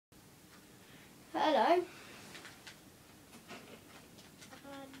hello.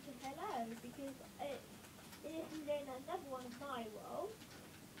 And hello, because this is in another one of my worlds,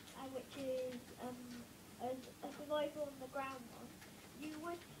 which is a survival on the ground one. You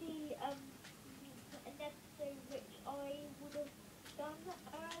would see an episode which I would have done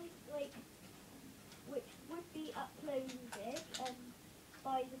early, which would be uploaded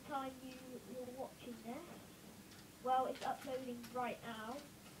by the time you're watching this. Well, it's uploading right now.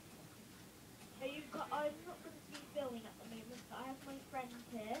 So I'm not going to be filming at the moment, but I have my friend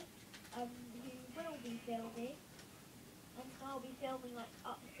here, who will be filming, and I'll be filming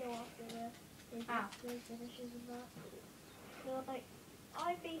up still after the finishes and that. So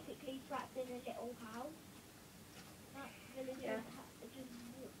I'm basically trapped in a little house. That villager just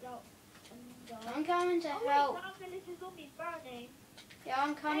walked out and died. I'm coming to help. Wait, that villager zombie's burning. Yeah,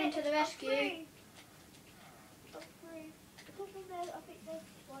 I'm coming to the rescue. I'm free. Because I think there's a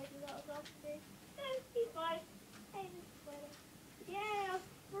spider that was after me. No, he's fine. Hey, there's a spider. Yeah, I'm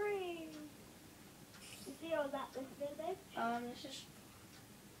free. You see all that this village? This is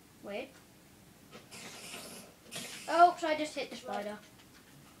weird. Oh, so I just hit the spider.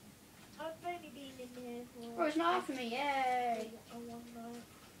 I've only been in here for... Oh, it's not after me, yay! One night.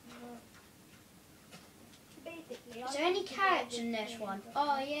 Basically, is there any carrots in this one?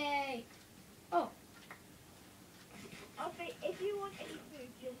 Oh, yay! Oh. If you want any food,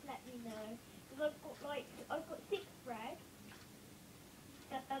 just let me know. Because I've got 6 bread.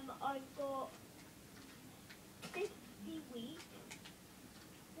 I've got 50 wheat,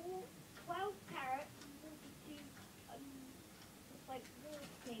 12 carrots, and 42 raw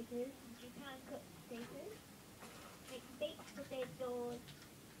potatoes, and you can cook potatoes. Make baked potatoes.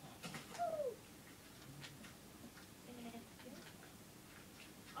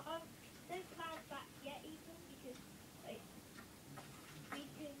 Don't plan back yet, Ethan, because we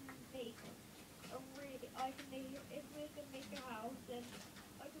can make if we're gonna make a house, then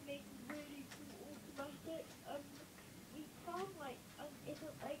I can make a really cool automatic. We found it's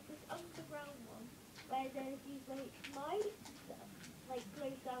this underground one where there's these mice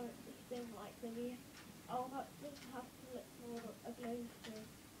close down at the stone light. So I'll just have to look for a glowstone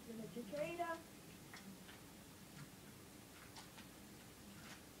villager trader.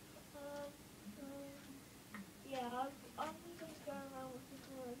 Yeah, I'm going to go around looking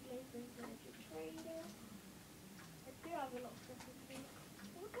for a glowstone villager trader. I do have a lot of stuff with me.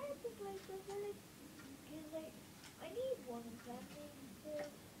 What kind of glowstone village? Because I need one of them.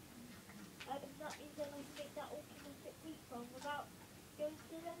 That means then I can make that automatic wheat farm without going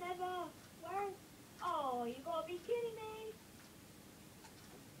to the nether. Where? Oh, you gotta be kidding me!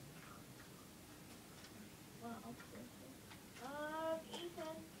 Wow.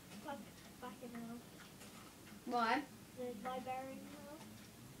 Ethan, come back in the house. Why? The librarian house.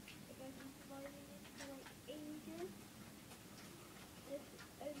 It goes into surviving it for ages. This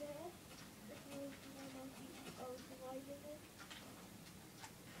over there. This was surviving it.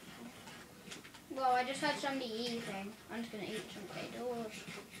 Well, I just had somebody eating. I'm just going to eat some potatoes.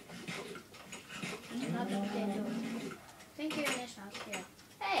 Another potato. I think you're in this house here.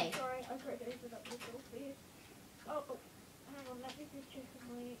 Hey! Sorry, I tried to open up the door for you. Oh, hang on, let me just check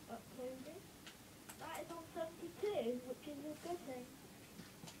on my uploading. That is on 72, which is a good thing.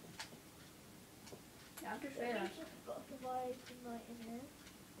 Yeah, I've just realised. We've just got to survive the night in here,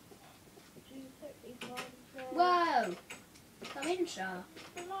 which is totally fine. So whoa! Come in, sir.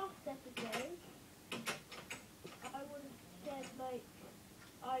 the last episode, I would have said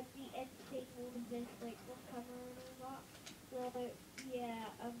I'd be editing all of this off camera and all that. So yeah,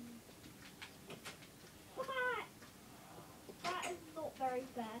 that is not very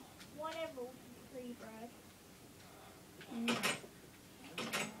fair. 1 emerald and 3 bread.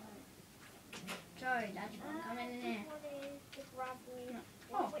 Sorry, Dad, I'm coming in here. This one is the gravel.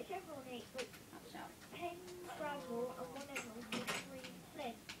 Oh. Whichever one is, That's out. 10 gravel and 1 emerald and 3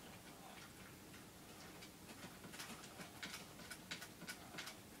 flint.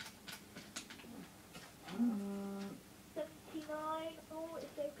 Mm. 79. Oh,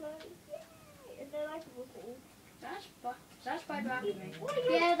 it's so close. Yay! And then I can recall. That's spider after me.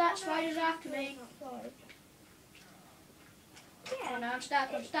 Yeah, that spider's after me. Yeah. Oh no, I'm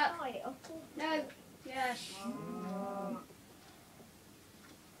stuck, I'm stuck. Right, of course. No. Yes.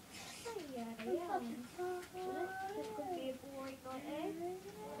 Yeah. So this is going to be a boring night, eh?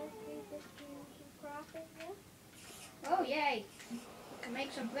 Let's do some crafting, yeah? Oh, yay. I can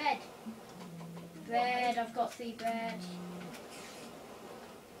make some bread. Bread, I've got 3 breads.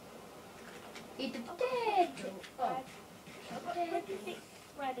 Eat the potato. Oh. I've got 26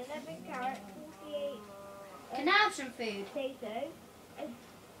 bread, 11 carrots, 48 Can I have some food? potatoes, a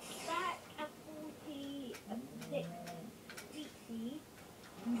stack and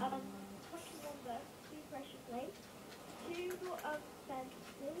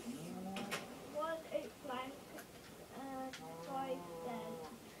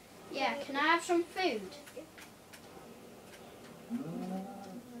Yeah, can I have some food?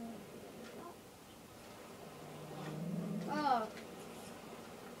 Oh,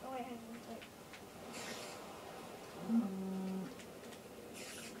 Oh wait, hang on. Wait.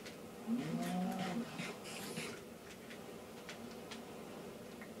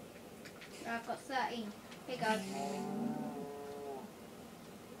 I've got 13. Here you go.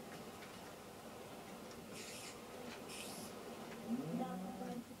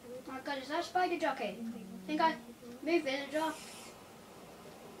 Oh my god, is that a spider jockey? Think I move villager?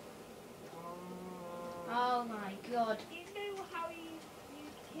 Oh my god. Do you know how you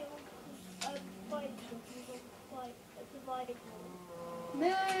kill spiders on survival?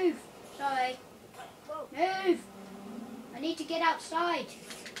 Move! Sorry. Well, Move! I need to get outside.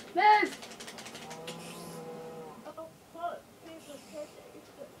 Move! oh, what? It's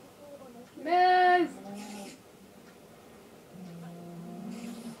the Move!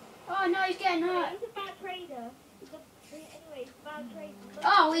 Oh no, he's getting hurt. He's a bad trader. Anyway, he's a bad trader.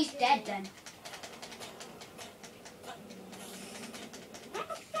 Oh, he's dead then. How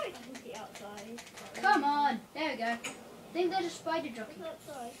much spiders is he outside? Come on. There we go. I think there's a spider jockey. What's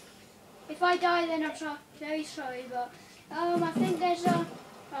outside? If I die, then I'm very sorry, but I think there's a.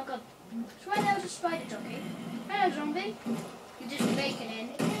 Oh god. I swear there was a spider jockey. Hello, zombie. You're just faking in.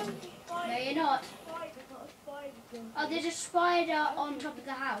 No, you're not. Oh, there's a spider on top of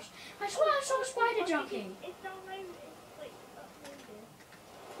the house. I swear I saw a spider jockey. It's downloaded. It's like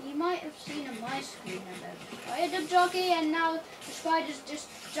uploaded. You might have seen on my screen a spider jockey, and now the spiders just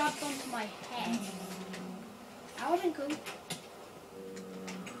jumped onto my head. That wasn't cool.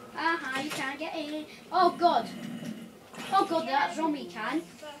 You can't get in. Oh god. Oh god, that zombie can.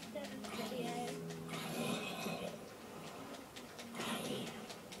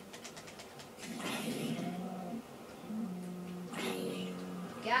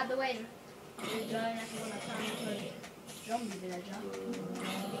 Get out of the way. You don't want to turn into a zombie villager.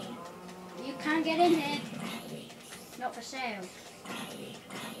 You can't get in here. Not for sale.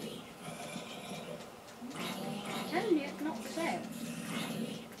 I'm telling you, it's not for sale.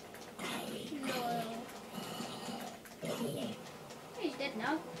 No. He's dead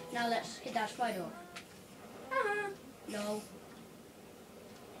now. Now let's hit that spider off. No.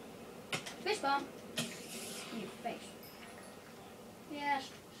 Fist bump. In your face. Yes,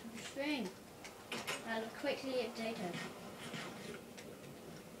 string. I'll quickly update it.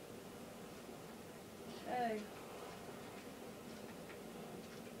 So,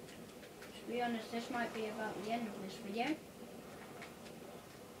 to be honest, this might be about the end of this video.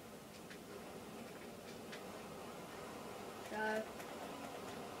 So,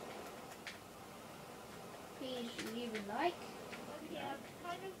 please leave a like. Yeah, I've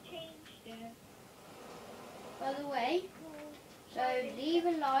kind of changed it. By the way, so leave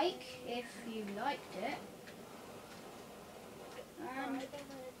a like if you liked it. And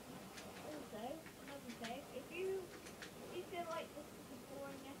Also, another thing, if you feel like this is a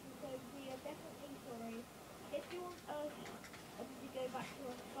boring episode, we are definitely sorry. If you want us to go back to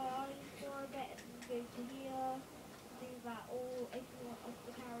our Sky Island for a bit and go to here, do that, or if you want us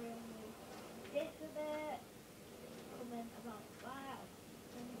to carry on with this a bit, comment about that.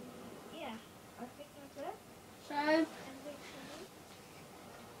 And yeah, I think that's it. so, Anything from you?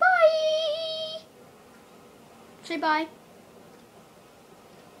 bye! Say bye.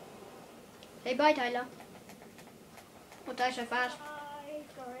 Say bye, Tyler. Or Tysofast.